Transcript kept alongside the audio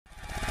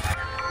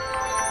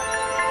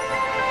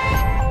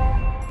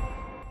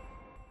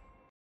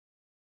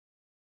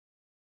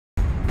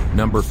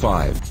Number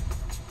 5.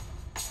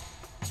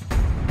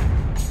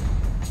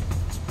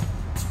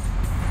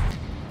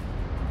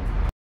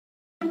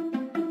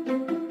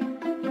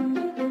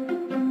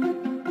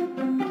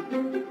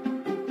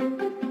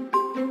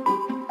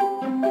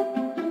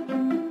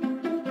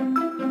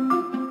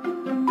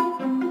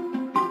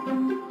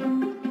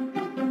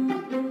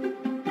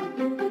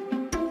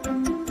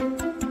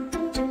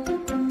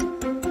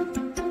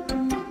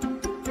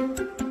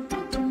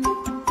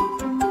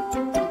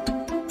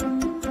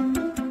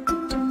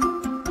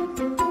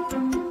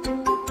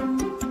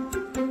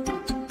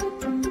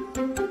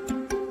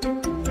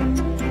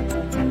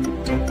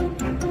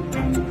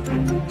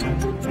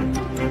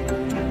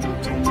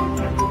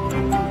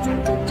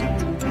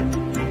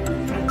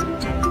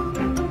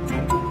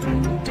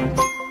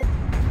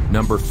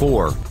 Number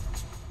 4.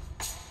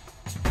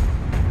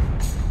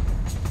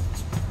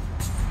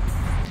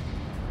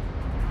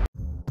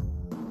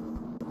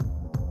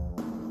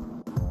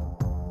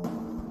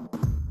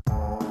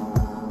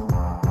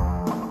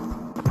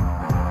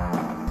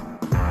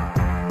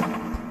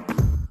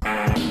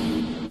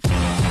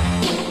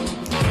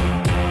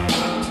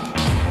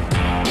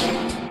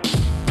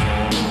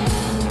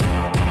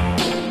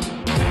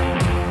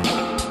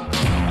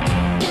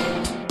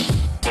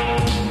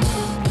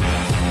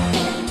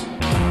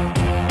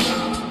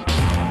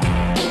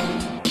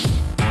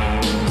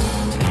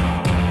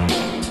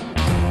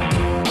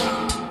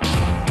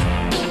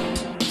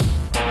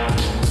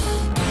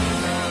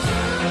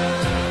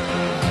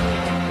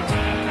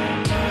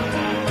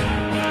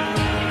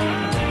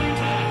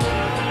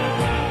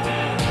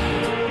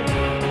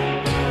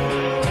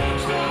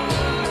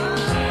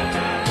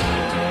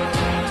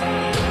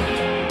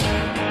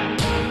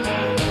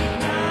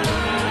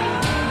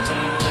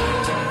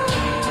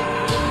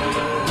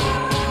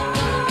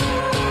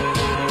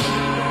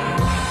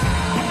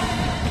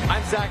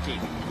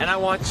 Zackees, and I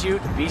want you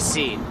to be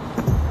seen.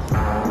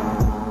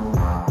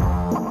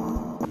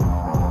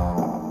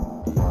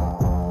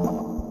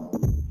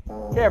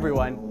 Hey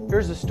everyone,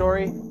 here's a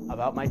story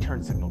about my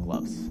turn signal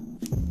gloves.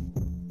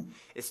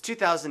 It's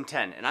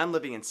 2010 and I'm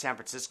living in San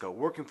Francisco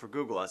working for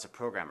Google as a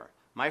programmer.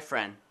 My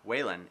friend,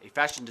 Waylon, a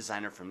fashion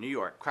designer from New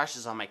York,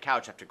 crashes on my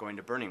couch after going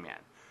to Burning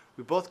Man.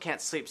 We both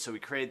can't sleep, so we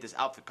created this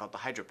outfit called the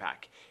Hydro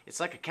Pack. It's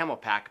like a camel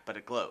pack, but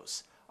it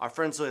glows. Our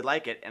friends really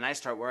like it and I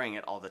start wearing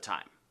it all the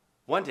time.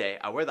 One day,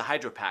 I wear the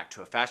Hydro Pack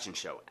to a fashion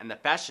show, and the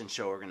fashion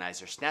show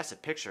organizer snaps a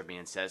picture of me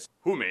and says,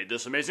 "Who made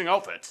this amazing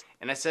outfit?"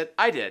 And I said,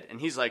 "I did."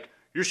 And he's like,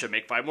 "You should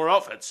make 5 more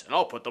outfits, and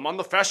I'll put them on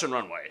the fashion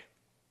runway."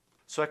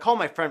 So I call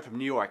my friend from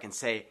New York and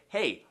say,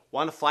 "Hey,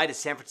 want to fly to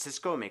San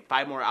Francisco and make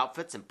 5 more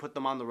outfits and put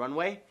them on the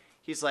runway?"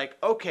 He's like,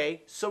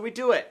 "Okay," so we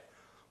do it.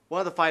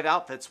 One of the 5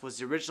 outfits was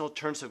the original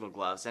turn signal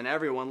gloves, and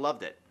everyone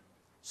loved it.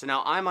 So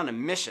now I'm on a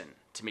mission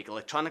to make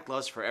electronic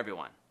gloves for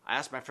everyone. I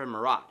asked my friend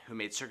Marat, who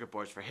made circuit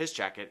boards for his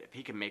jacket, if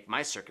he could make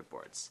my circuit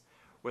boards.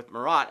 With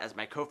Marat as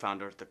my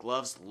co-founder, the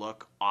gloves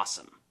look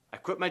awesome. I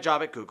quit my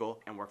job at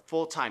Google and work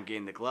full-time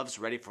getting the gloves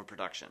ready for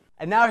production.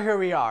 And now here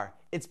we are.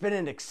 It's been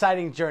an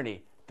exciting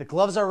journey. The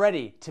gloves are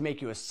ready to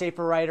make you a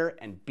safer rider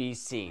and be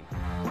seen.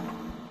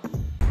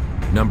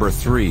 Number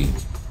 3.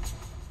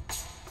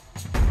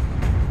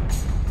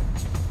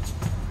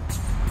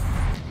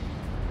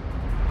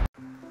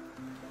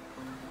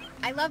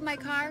 I love my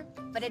car,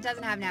 but it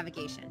doesn't have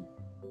navigation.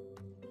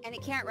 And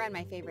it can't run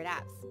my favorite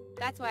apps.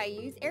 That's why I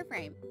use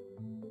Airframe.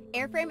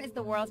 Airframe is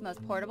the world's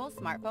most portable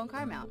smartphone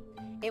car mount.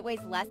 It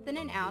weighs less than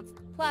an ounce,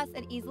 plus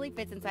it easily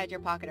fits inside your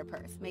pocket or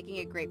purse, making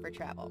it great for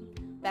travel.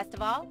 Best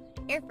of all,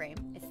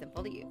 Airframe is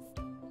simple to use.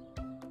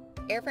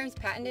 Airframe's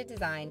patented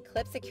design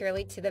clips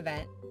securely to the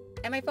vent,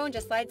 and my phone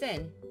just slides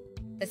in.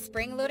 The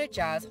spring-loaded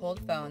jaws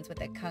hold phones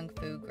with a kung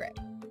fu grip.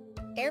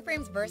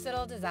 Airframe's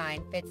versatile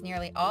design fits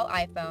nearly all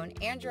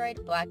iPhone,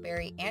 Android,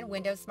 BlackBerry, and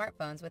Windows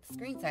smartphones with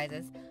screen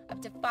sizes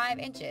up to 5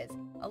 inches,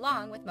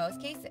 along with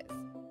most cases.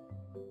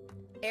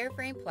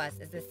 Airframe Plus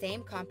is the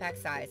same compact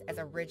size as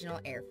original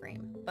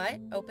Airframe,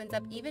 but opens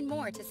up even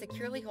more to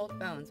securely hold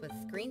phones with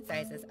screen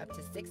sizes up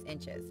to 6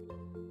 inches.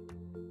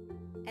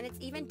 And it's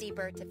even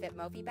deeper to fit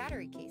Mophie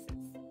battery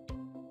cases.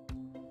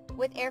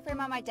 With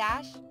Airframe on my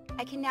dash,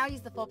 I can now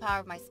use the full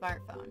power of my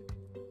smartphone.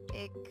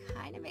 It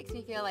kind of makes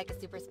me feel like a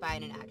super spy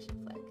in an action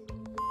flick.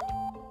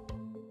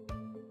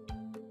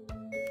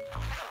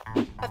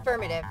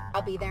 Affirmative.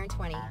 I'll be there in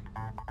 20.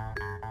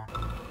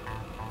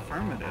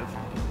 Affirmative?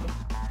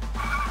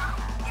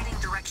 Getting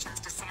directions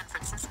to San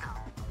Francisco.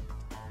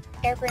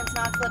 Airframe's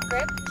non-slip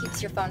grip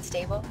keeps your phone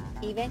stable,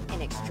 even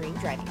in extreme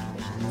driving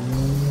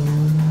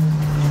conditions.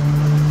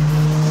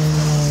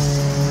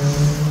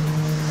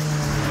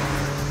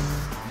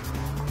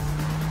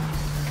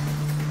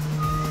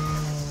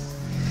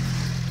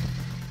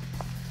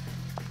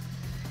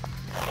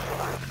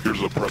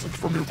 Here's a present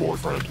from your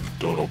boyfriend.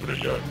 Don't open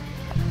it yet.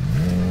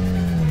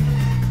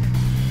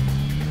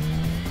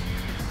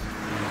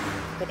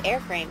 With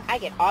Airframe, I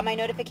get all my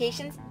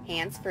notifications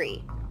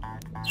hands-free.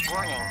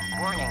 Warning,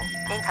 warning,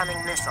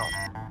 incoming missile.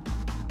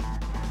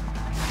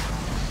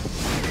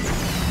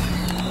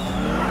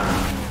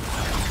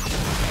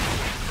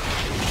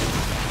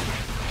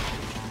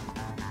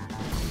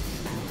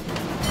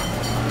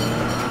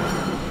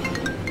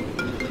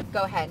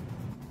 go ahead.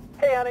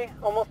 Hey, honey,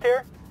 almost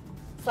here?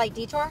 Slight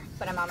detour,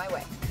 but I'm on my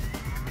way.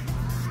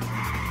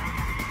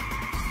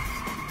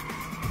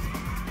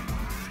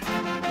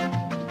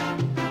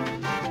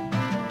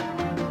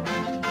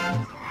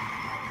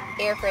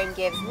 Airframe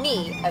gives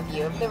me a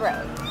view of the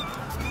road.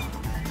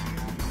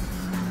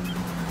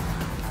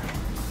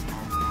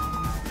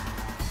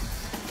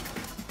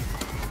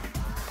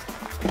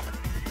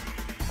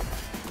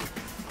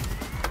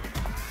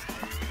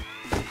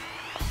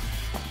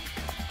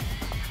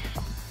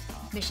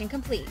 Mission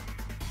complete.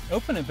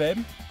 Open it, babe.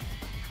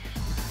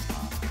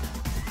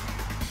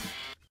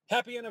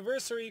 Happy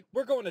anniversary.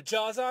 We're going to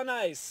Jaws on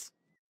Ice.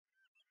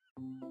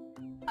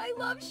 I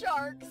love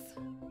sharks.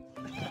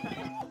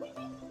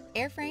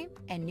 Airframe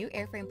and new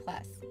Airframe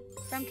Plus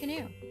from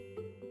Kenu.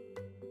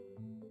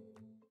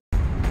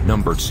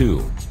 Number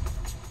 2.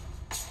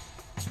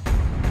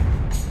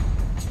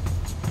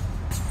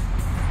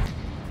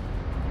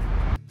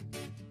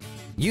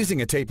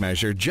 Using a tape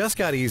measure just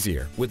got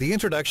easier with the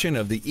introduction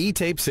of the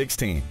E-Tape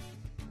 16.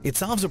 It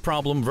solves a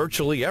problem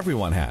virtually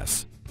everyone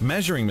has,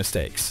 measuring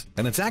mistakes,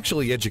 and it's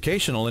actually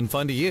educational and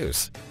fun to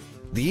use.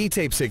 The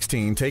E-Tape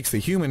 16 takes the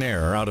human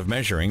error out of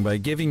measuring by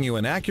giving you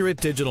an accurate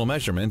digital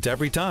measurement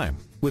every time,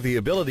 with the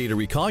ability to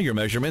recall your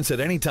measurements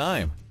at any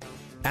time.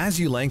 As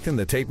you lengthen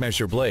the tape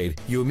measure blade,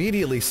 you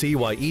immediately see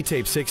why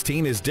E-Tape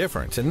 16 is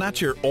different and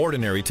not your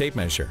ordinary tape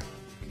measure.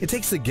 It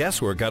takes the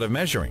guesswork out of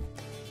measuring.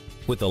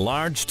 With the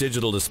large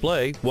digital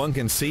display, one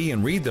can see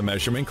and read the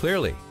measurement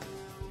clearly.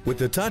 With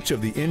the touch of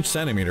the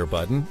inch-centimeter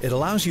button, it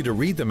allows you to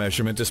read the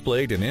measurement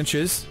displayed in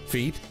inches,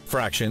 feet,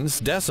 fractions,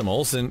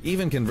 decimals, and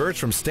even converts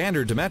from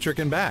standard to metric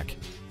and back.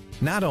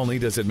 Not only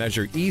does it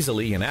measure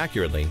easily and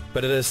accurately,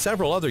 but it has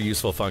several other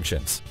useful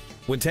functions.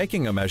 When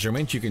taking a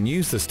measurement, you can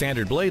use the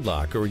standard blade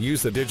lock or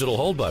use the digital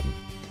hold button.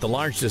 The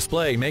large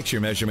display makes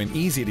your measurement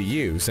easy to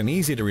use and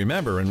easy to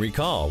remember and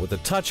recall with the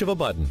touch of a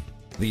button.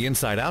 The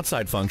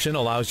inside-outside function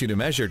allows you to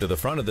measure to the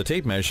front of the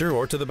tape measure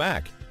or to the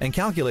back and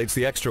calculates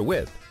the extra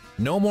width.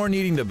 No more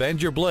needing to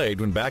bend your blade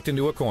when backed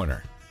into a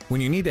corner.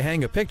 When you need to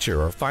hang a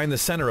picture or find the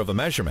center of a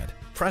measurement,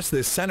 press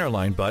this center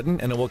line button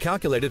and it will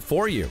calculate it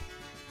for you.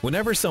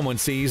 Whenever someone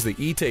sees the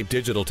E-Tape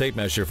digital tape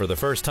measure for the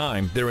first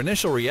time, their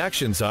initial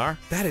reactions are,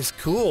 "That is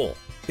cool!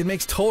 It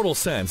makes total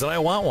sense and I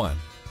want one."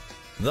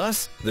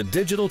 Thus, the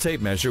digital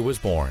tape measure was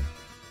born.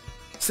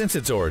 Since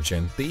its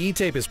origin, the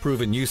E-Tape has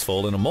proven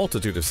useful in a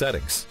multitude of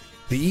settings.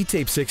 The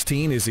E-Tape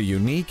 16 is a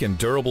unique and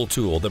durable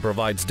tool that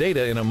provides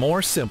data in a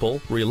more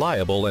simple,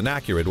 reliable, and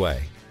accurate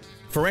way.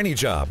 For any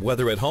job,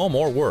 whether at home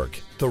or work,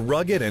 the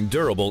rugged and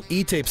durable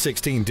E-Tape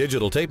 16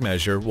 digital tape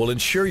measure will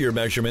ensure your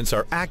measurements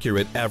are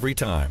accurate every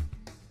time.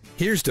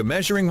 Here's to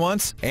measuring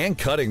once and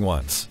cutting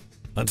once.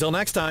 Until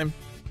next time.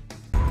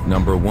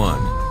 Number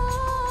 1.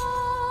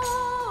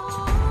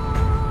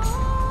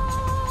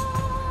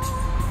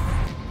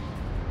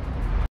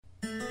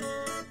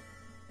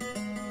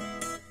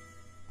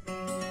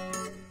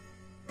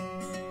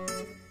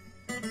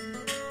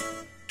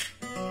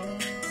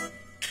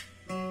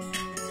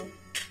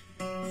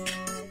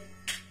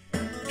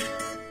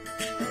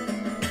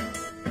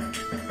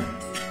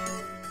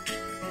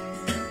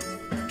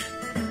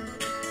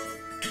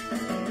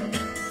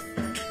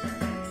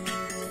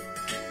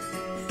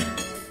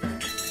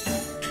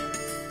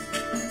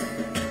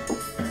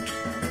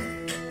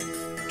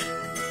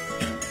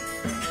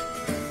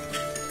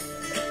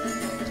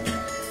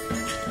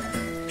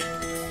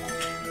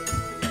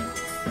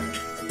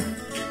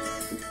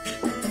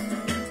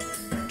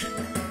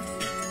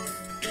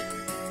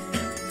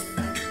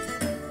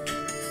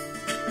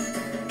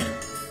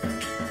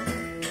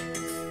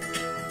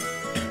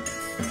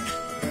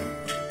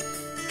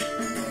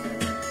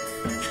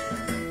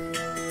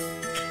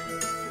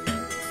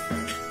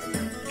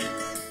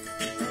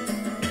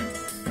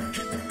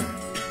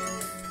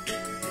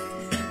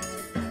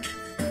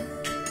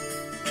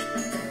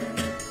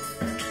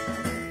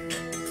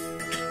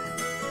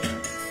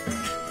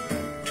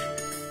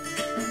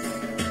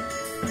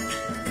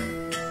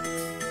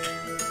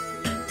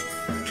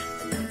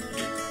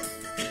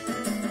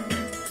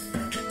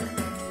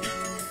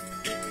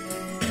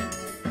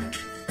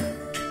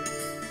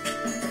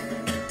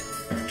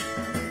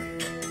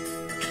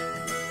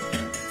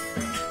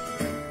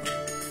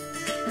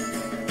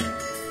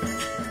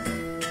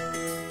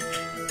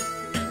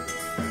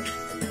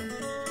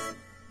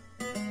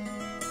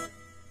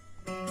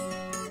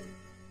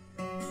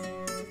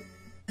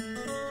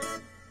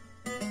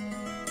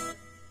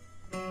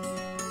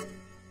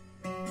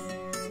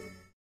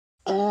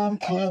 I'm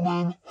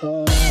coming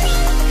home.